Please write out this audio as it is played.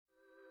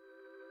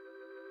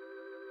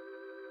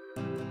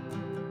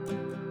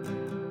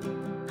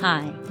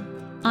Hi,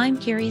 I'm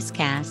Curious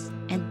Cass,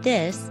 and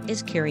this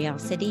is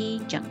Curiosity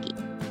Junkie.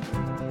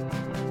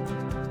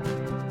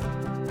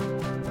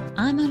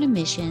 I'm on a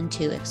mission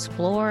to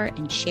explore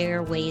and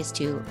share ways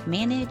to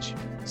manage,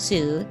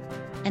 soothe,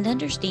 and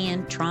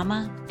understand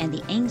trauma and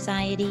the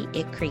anxiety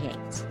it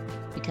creates.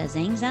 Because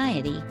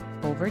anxiety,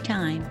 over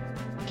time,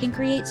 can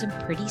create some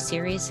pretty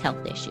serious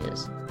health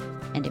issues.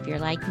 And if you're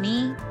like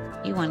me,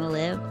 you want to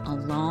live a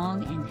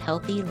long and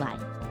healthy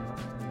life.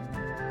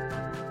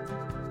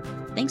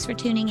 Thanks for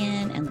tuning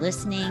in and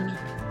listening.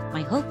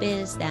 My hope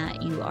is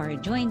that you are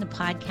enjoying the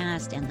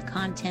podcast and the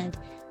content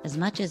as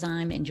much as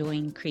I'm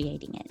enjoying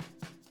creating it.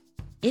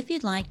 If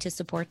you'd like to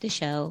support the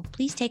show,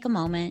 please take a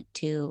moment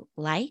to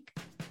like,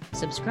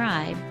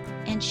 subscribe,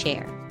 and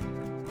share.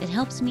 It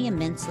helps me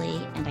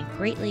immensely, and I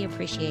greatly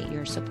appreciate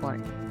your support.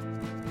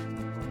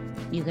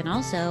 You can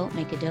also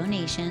make a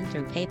donation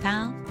through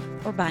PayPal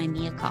or buy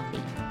me a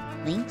coffee.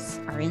 Links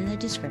are in the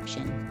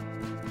description.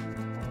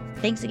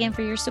 Thanks again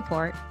for your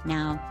support.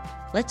 Now,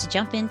 let's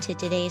jump into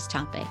today's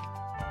topic,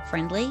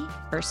 friendly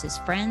versus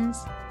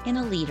friends in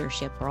a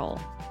leadership role.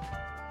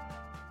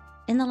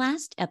 In the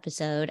last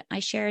episode, I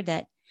shared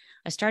that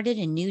I started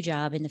a new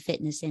job in the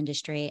fitness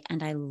industry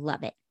and I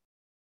love it.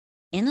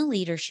 In a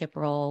leadership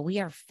role, we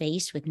are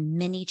faced with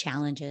many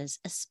challenges,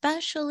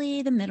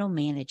 especially the middle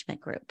management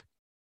group.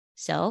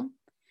 So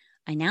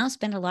I now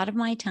spend a lot of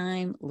my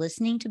time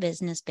listening to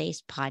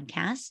business-based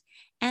podcasts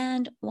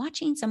and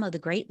watching some of the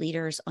great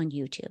leaders on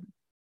YouTube.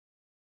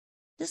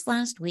 This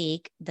last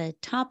week, the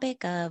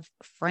topic of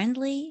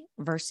friendly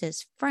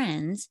versus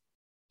friends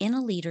in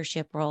a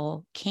leadership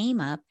role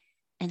came up,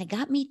 and it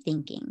got me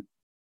thinking,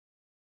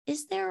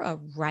 is there a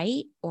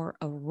right or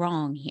a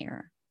wrong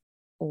here?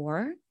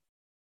 Or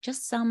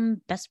just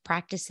some best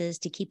practices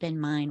to keep in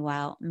mind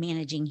while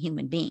managing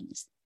human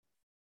beings?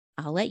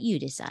 I'll let you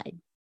decide.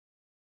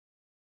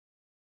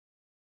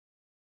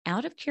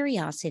 Out of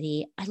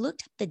curiosity, I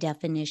looked up the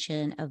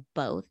definition of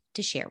both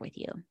to share with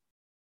you.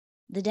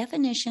 The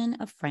definition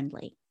of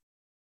friendly: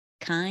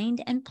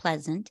 kind and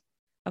pleasant,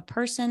 a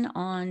person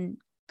on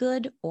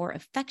good or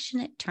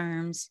affectionate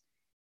terms,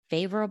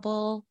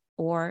 favorable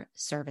or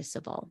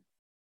serviceable.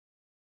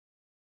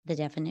 The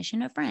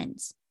definition of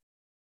friends: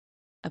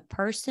 a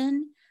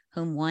person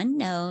whom one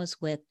knows,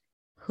 with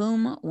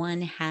whom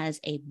one has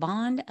a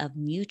bond of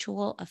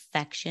mutual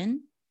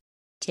affection,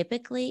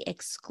 typically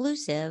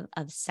exclusive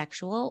of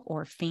sexual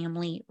or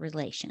family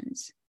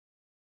relations.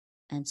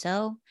 And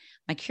so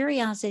my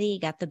curiosity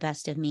got the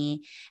best of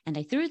me, and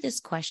I threw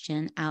this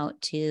question out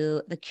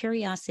to the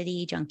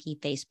Curiosity Junkie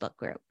Facebook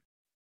group.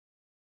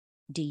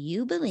 Do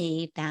you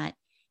believe that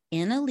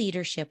in a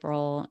leadership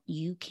role,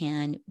 you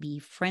can be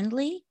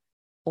friendly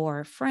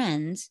or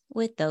friends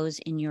with those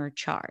in your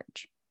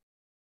charge?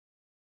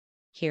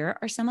 Here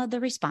are some of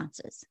the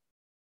responses.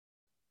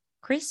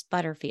 Chris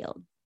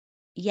Butterfield: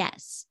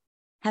 yes,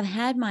 have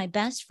had my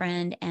best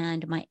friend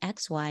and my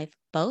ex-wife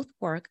both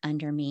work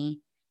under me.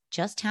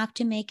 Just have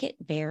to make it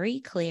very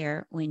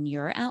clear when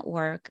you're at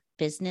work,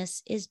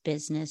 business is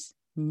business,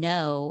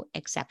 no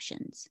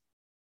exceptions.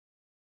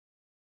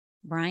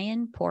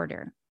 Brian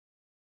Porter: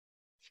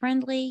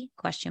 friendly, ?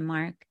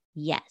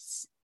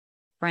 Yes.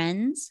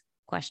 Friends, ?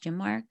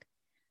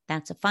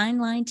 That's a fine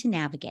line to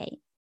navigate.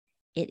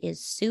 It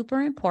is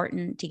super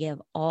important to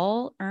give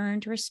all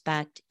earned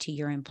respect to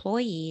your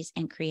employees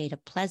and create a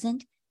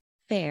pleasant,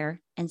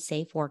 fair, and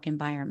safe work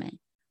environment.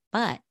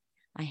 But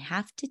I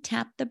have to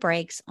tap the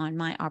brakes on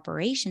my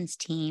operations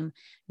team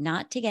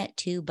not to get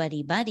too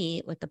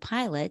buddy-buddy with the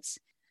pilots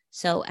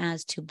so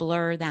as to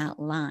blur that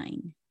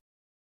line.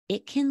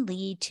 It can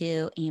lead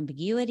to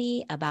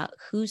ambiguity about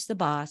who's the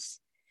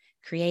boss,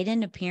 create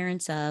an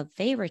appearance of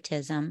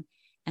favoritism,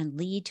 and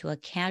lead to a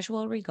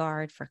casual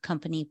regard for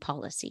company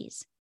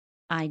policies.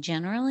 I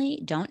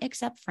generally don't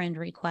accept friend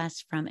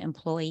requests from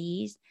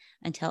employees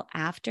until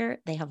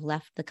after they have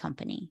left the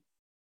company.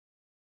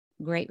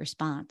 Great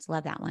response.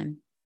 Love that one.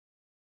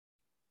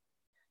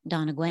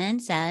 Donna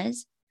Gwen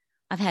says,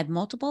 I've had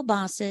multiple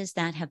bosses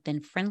that have been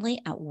friendly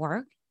at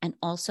work and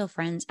also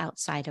friends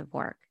outside of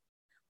work.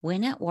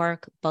 When at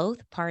work,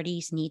 both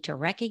parties need to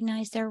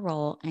recognize their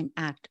role and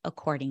act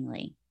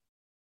accordingly.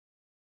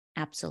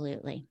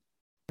 Absolutely.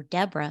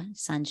 Deborah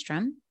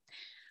Sundstrom: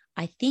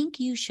 I think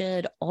you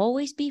should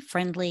always be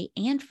friendly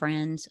and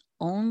friends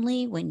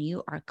only when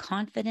you are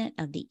confident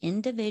of the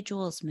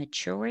individual's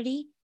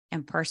maturity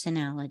and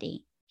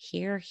personality.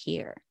 Hear,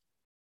 hear.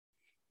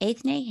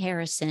 Ethne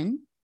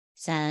Harrison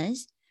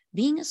says,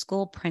 being a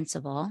school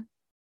principal,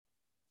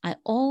 I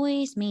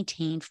always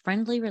maintain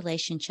friendly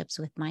relationships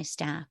with my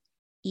staff,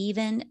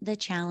 even the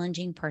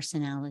challenging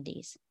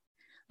personalities.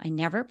 I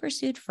never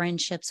pursued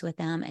friendships with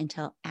them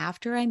until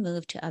after I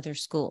moved to other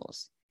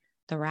schools.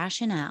 The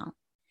rationale: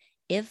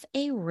 if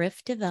a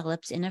rift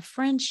develops in a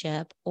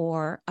friendship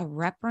or a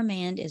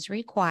reprimand is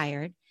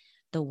required,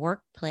 the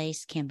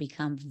workplace can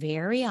become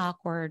very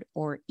awkward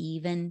or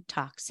even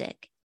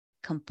toxic.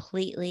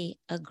 Completely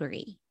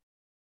agree.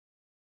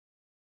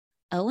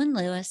 Owen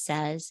Lewis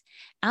says,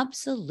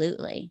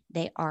 absolutely,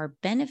 they are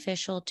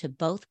beneficial to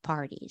both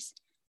parties.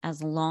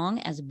 as long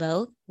as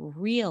both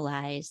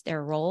realize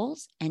their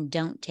roles and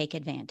don't take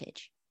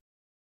advantage.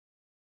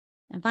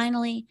 And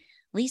finally,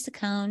 Lisa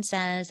Cohn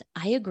says,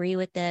 I agree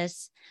with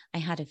this. I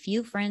had a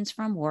few friends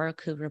from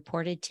work who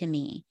reported to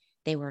me.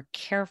 They were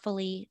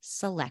carefully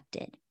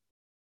selected.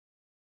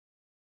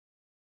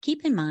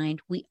 Keep in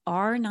mind, we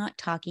are not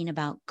talking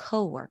about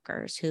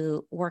coworkers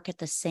who work at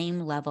the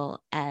same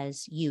level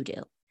as you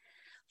do.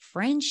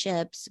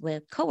 Friendships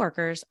with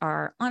coworkers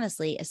are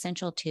honestly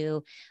essential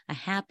to a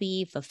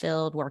happy,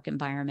 fulfilled work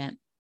environment.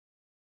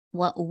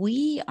 What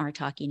we are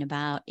talking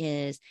about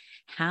is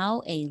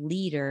how a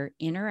leader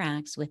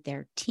interacts with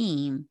their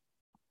team,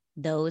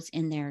 those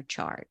in their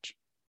charge.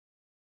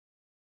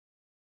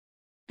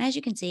 As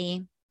you can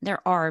see,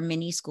 there are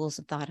many schools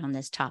of thought on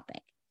this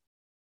topic.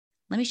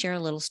 Let me share a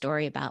little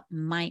story about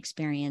my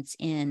experience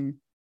in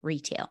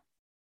retail.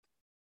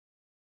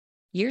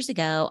 Years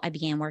ago, I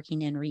began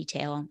working in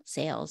retail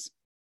sales,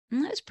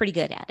 and I was pretty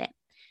good at it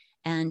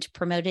and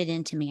promoted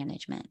into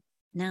management.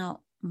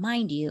 Now,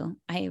 mind you,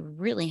 I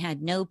really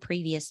had no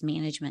previous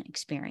management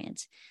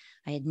experience.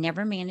 I had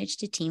never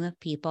managed a team of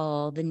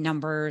people, the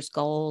numbers,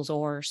 goals,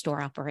 or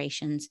store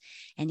operations.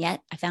 And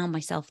yet I found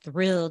myself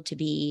thrilled to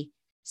be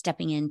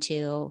stepping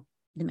into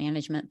the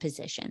management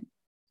position.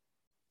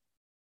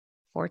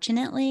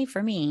 Fortunately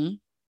for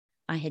me,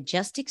 I had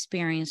just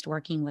experienced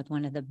working with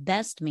one of the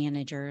best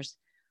managers,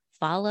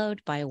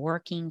 followed by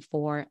working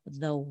for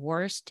the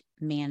worst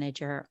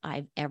manager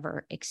I've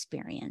ever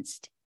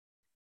experienced.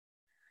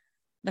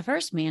 The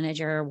first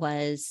manager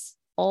was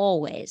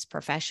always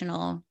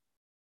professional,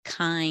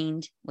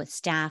 kind with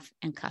staff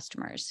and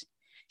customers.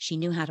 She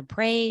knew how to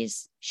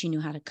praise. She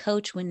knew how to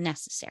coach when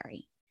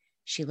necessary.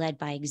 She led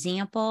by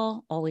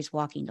example, always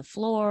walking the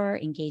floor,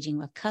 engaging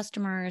with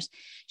customers.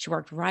 She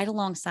worked right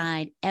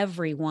alongside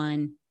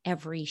everyone,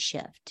 every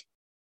shift.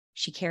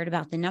 She cared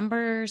about the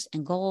numbers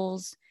and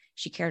goals.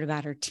 She cared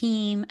about her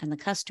team and the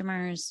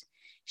customers.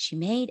 She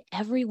made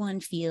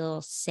everyone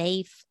feel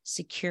safe,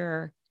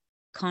 secure,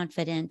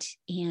 confident,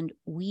 and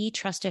we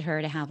trusted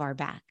her to have our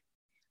back.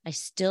 I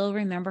still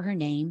remember her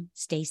name,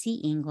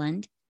 Stacy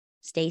England.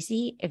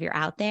 Stacy, if you're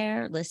out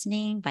there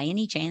listening by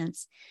any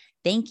chance,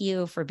 thank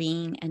you for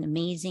being an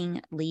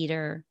amazing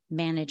leader,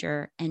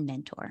 manager, and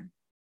mentor.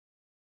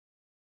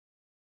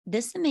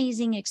 This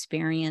amazing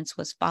experience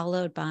was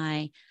followed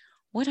by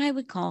what I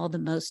would call the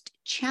most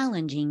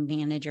challenging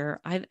manager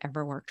I've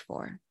ever worked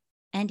for.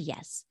 And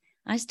yes,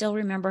 I still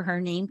remember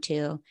her name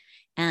too,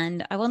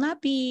 and I will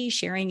not be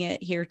sharing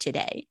it here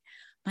today.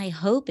 My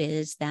hope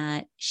is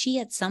that she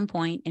at some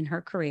point in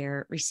her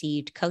career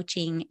received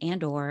coaching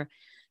and/or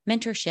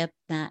mentorship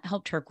that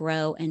helped her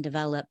grow and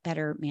develop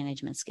better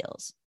management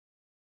skills.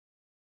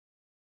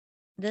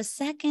 The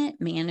second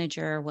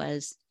manager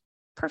was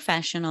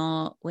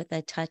professional with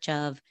a touch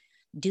of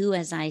do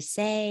as I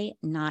say,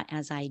 not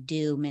as I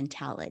do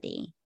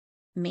mentality.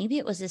 Maybe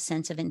it was a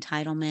sense of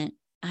entitlement.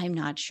 I'm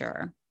not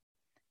sure.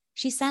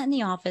 She sat in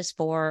the office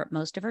for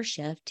most of her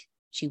shift.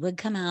 She would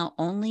come out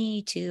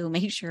only to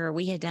make sure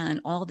we had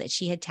done all that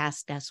she had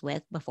tasked us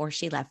with before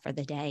she left for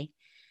the day.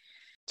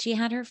 She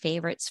had her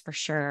favorites for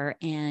sure,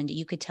 and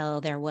you could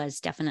tell there was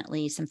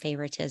definitely some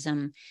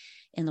favoritism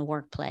in the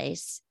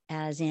workplace,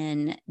 as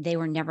in they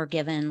were never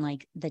given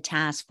like the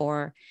task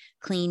for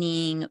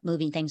cleaning,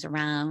 moving things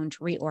around,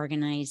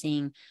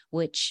 reorganizing,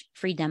 which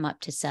freed them up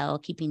to sell,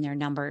 keeping their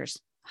numbers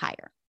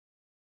higher.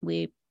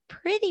 We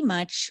pretty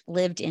much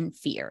lived in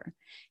fear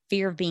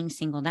of being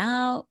singled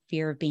out,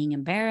 fear of being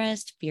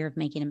embarrassed, fear of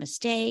making a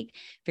mistake,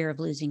 fear of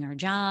losing our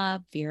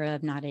job, fear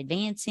of not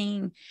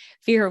advancing,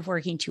 fear of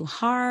working too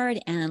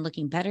hard and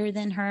looking better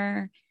than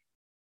her.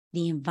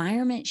 The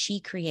environment she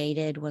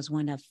created was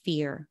one of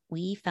fear.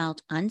 We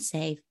felt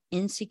unsafe,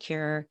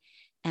 insecure,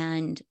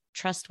 and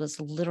trust was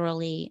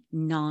literally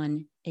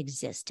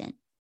non-existent.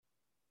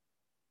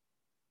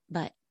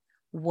 But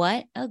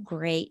what a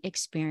great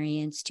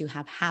experience to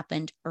have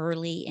happened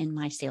early in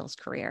my sales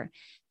career,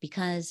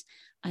 because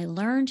I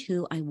learned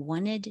who I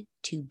wanted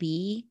to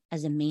be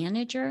as a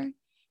manager,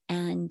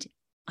 and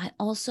I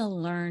also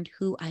learned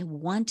who I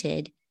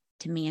wanted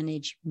to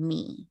manage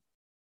me.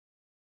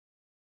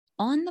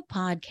 On the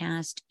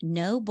podcast,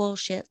 No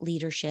Bullshit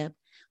Leadership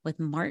with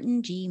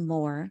Martin G.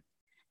 Moore,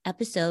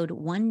 episode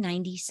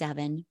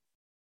 197,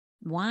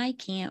 Why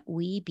Can't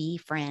We Be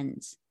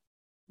Friends?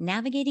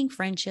 Navigating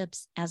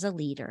Friendships as a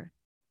Leader.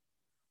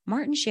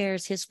 Martin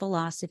shares his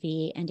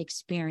philosophy and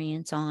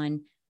experience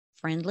on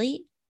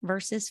friendly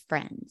versus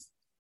friends.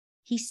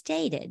 He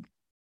stated,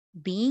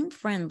 being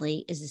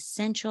friendly is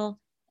essential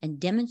and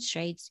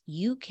demonstrates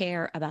you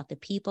care about the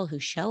people who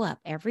show up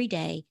every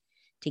day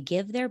to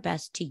give their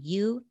best to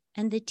you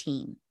and the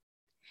team.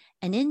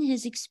 And in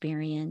his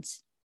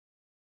experience,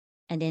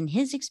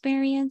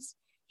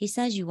 he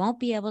says you won't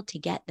be able to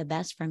get the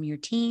best from your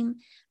team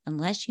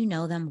unless you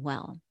know them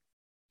well.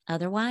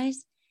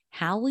 Otherwise,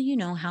 how will you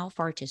know how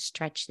far to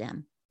stretch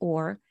them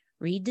or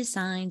read the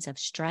signs of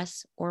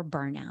stress or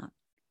burnout?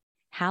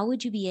 How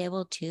would you be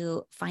able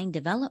to find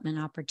development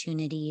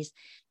opportunities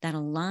that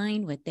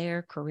align with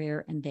their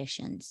career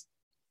ambitions?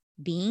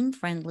 Being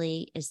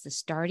friendly is the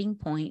starting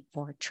point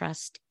for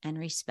trust and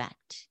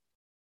respect.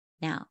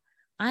 Now,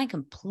 I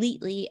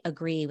completely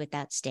agree with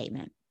that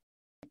statement.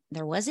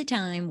 There was a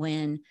time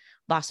when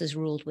bosses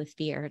ruled with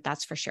fear,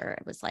 that's for sure.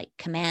 It was like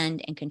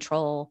command and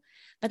control,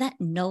 but that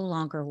no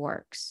longer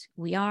works.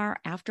 We are,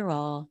 after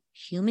all,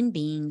 human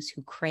beings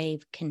who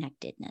crave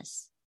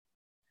connectedness.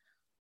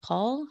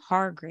 Paul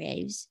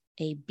Hargraves,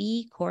 a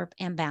B Corp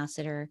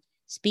ambassador,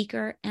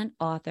 speaker, and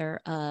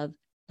author of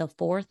The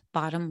Fourth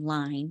Bottom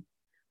Line,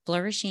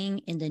 Flourishing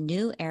in the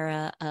New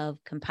Era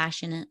of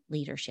Compassionate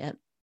Leadership,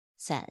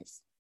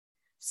 says,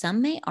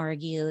 some may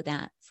argue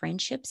that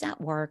friendships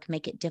at work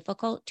make it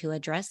difficult to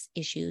address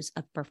issues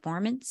of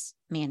performance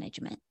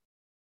management.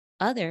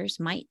 Others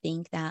might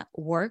think that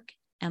work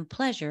and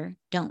pleasure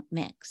don't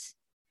mix.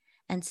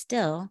 And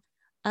still,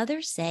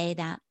 others say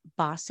that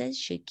bosses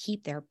should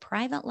keep their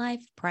private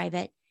life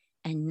private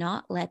and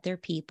not let their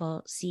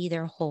people see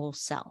their whole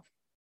self.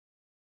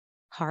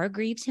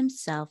 Hargreaves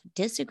himself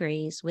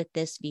disagrees with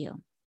this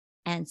view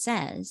and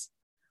says,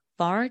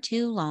 far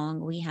too long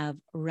we have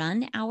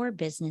run our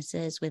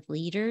businesses with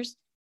leaders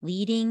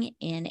leading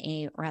in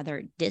a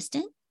rather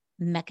distant,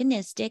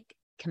 mechanistic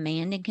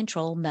command and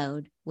control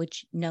mode,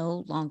 which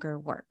no longer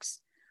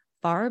works.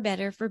 Far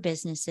better for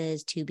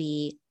businesses to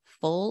be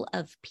full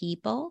of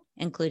people,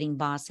 including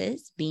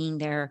bosses, being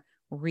their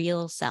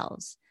real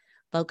selves,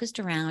 focused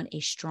around a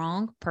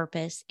strong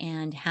purpose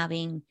and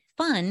having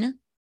fun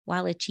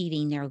while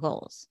achieving their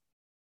goals.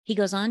 He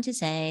goes on to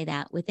say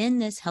that within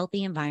this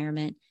healthy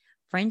environment,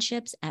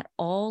 friendships at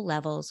all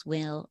levels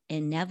will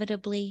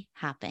inevitably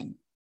happen.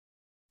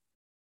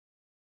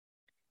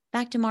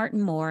 Back to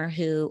Martin Moore,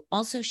 who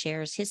also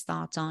shares his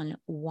thoughts on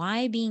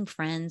why being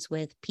friends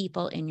with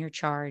people in your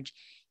charge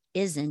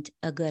isn't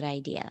a good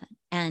idea.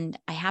 And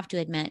I have to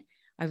admit,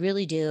 I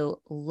really do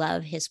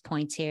love his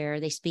points here.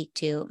 They speak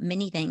to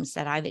many things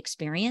that I've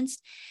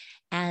experienced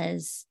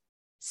as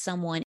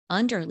someone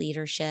under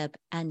leadership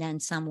and then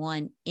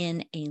someone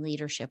in a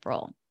leadership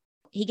role.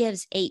 He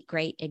gives 8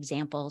 great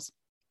examples.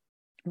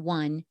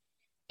 1,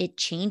 it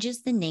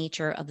changes the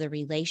nature of the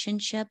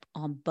relationship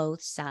on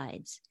both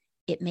sides.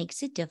 It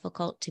makes it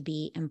difficult to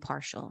be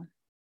impartial.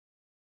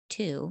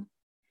 2,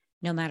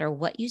 no matter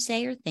what you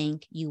say or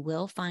think, you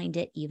will find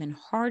it even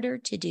harder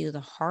to do the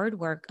hard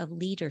work of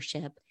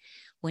leadership.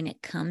 When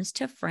it comes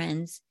to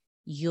friends,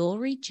 you'll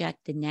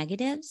reject the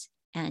negatives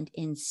and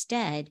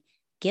instead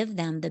give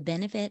them the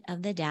benefit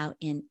of the doubt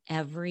in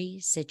every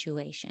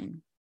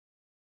situation.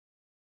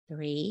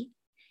 3,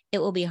 it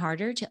will be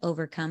harder to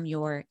overcome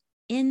your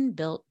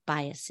inbuilt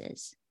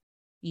biases.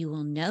 You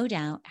will no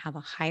doubt have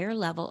a higher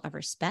level of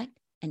respect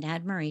and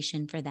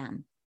admiration for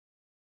them.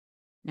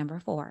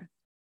 4,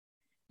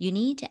 you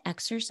need to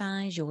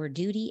exercise your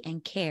duty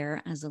and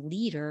care as a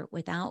leader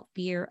without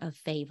fear of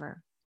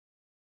favor.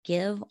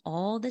 Give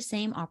all the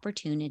same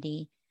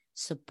opportunity,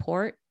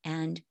 support,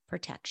 and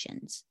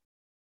protections.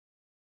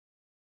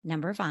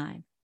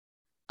 5,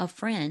 a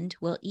friend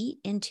will eat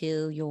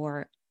into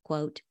your,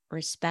 quote,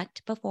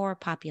 respect before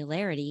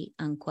popularity,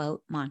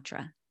 unquote,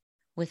 mantra.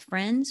 With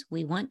friends,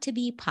 we want to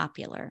be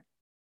popular.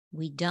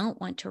 We don't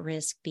want to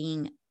risk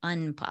being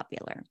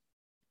unpopular.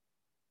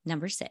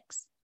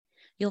 6,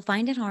 you'll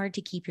find it hard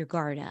to keep your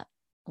guard up,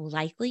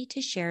 likely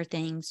to share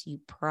things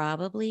you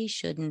probably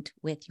shouldn't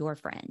with your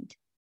friend.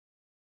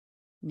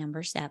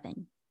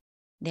 7,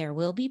 there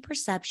will be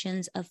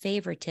perceptions of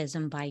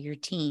favoritism by your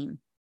team.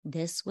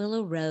 This will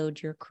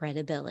erode your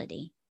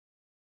credibility.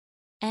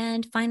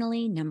 And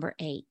finally,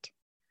 8,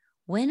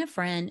 when a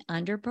friend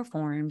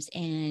underperforms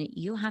and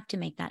you have to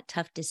make that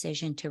tough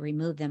decision to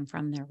remove them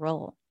from their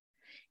role,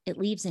 it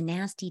leaves a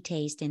nasty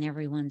taste in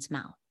everyone's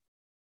mouth.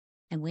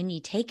 And when you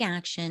take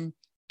action,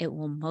 it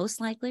will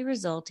most likely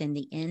result in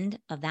the end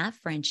of that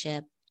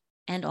friendship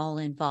and all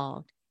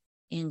involved,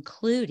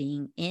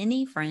 including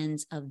any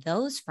friends of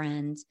those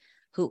friends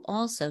who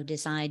also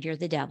decide you're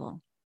the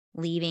devil,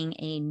 leaving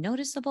a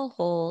noticeable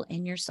hole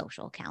in your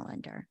social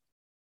calendar.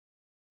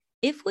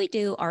 If we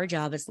do our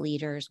job as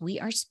leaders, we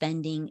are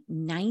spending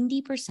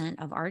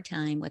 90% of our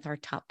time with our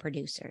top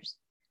producers,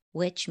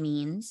 which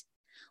means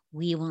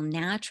we will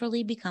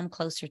naturally become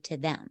closer to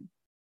them.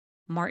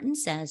 Martin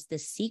says the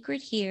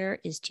secret here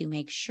is to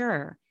make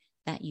sure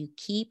that you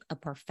keep a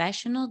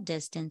professional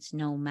distance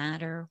no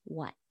matter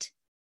what.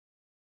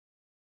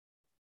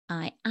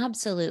 I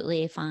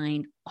absolutely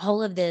find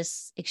all of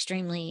this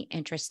extremely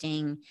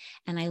interesting,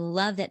 and I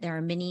love that there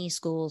are many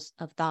schools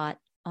of thought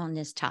on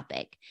this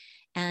topic.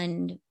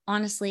 And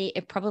honestly,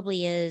 it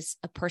probably is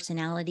a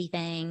personality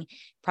thing,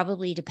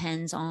 probably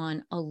depends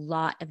on a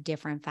lot of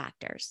different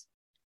factors.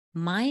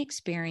 My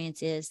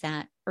experience is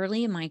that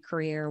early in my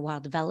career, while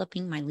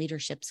developing my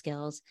leadership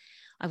skills,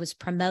 I was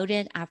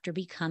promoted after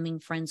becoming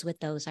friends with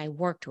those I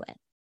worked with.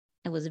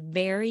 It was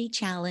very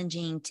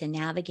challenging to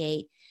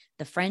navigate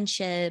the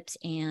friendships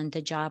and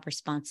the job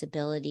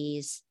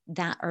responsibilities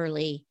that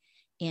early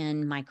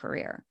in my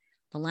career.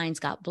 The lines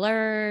got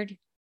blurred,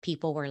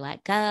 people were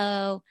let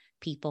go,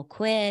 people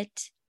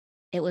quit.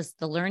 It was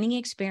the learning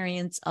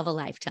experience of a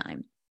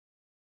lifetime.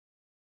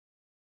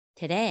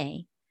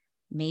 Today,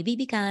 Maybe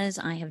because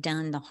I have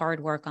done the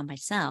hard work on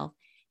myself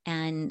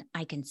and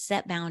I can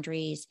set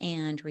boundaries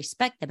and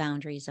respect the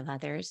boundaries of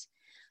others,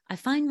 I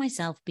find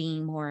myself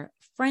being more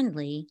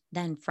friendly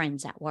than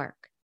friends at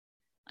work.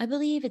 I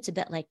believe it's a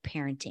bit like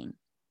parenting.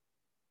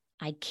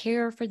 I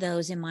care for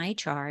those in my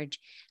charge.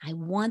 I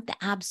want the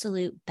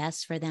absolute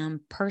best for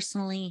them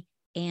personally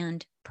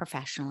and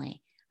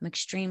professionally. I'm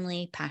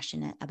extremely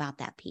passionate about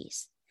that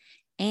piece.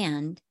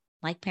 And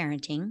like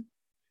parenting,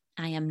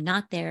 I am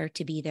not there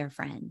to be their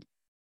friend.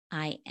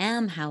 I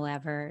am,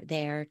 however,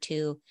 there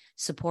to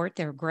support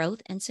their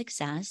growth and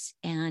success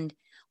and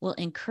will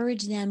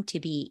encourage them to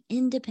be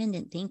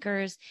independent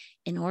thinkers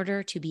in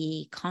order to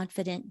be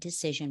confident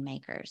decision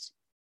makers.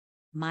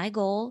 My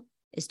goal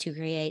is to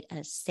create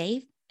a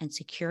safe and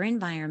secure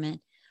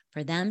environment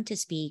for them to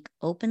speak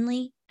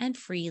openly and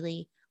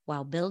freely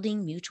while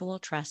building mutual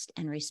trust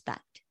and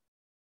respect.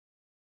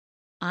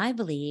 I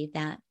believe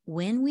that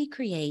when we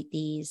create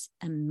these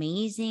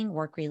amazing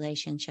work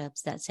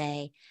relationships that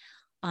say,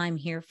 I'm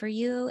here for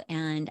you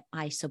and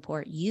I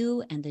support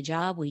you and the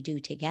job we do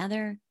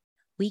together,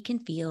 we can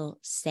feel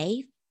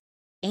safe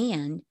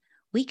and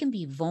we can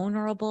be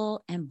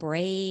vulnerable and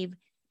brave,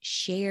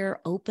 share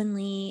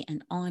openly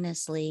and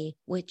honestly,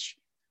 which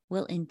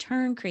will in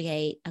turn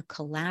create a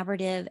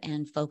collaborative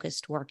and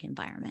focused work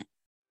environment.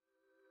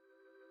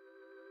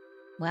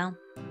 Well,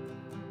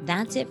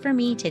 that's it for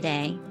me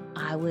today.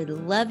 I would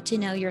love to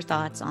know your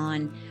thoughts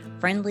on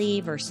friendly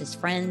versus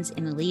friends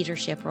in a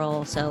leadership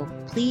role. So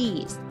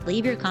please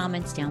leave your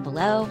comments down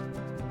below.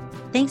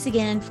 Thanks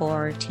again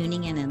for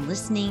tuning in and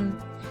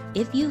listening.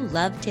 If you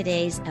loved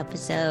today's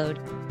episode,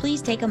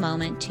 please take a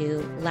moment to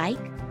like,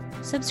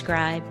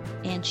 subscribe,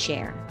 and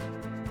share.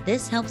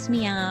 This helps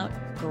me out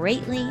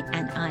greatly,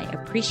 and I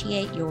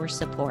appreciate your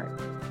support.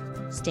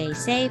 Stay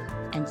safe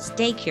and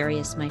stay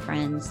curious, my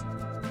friends.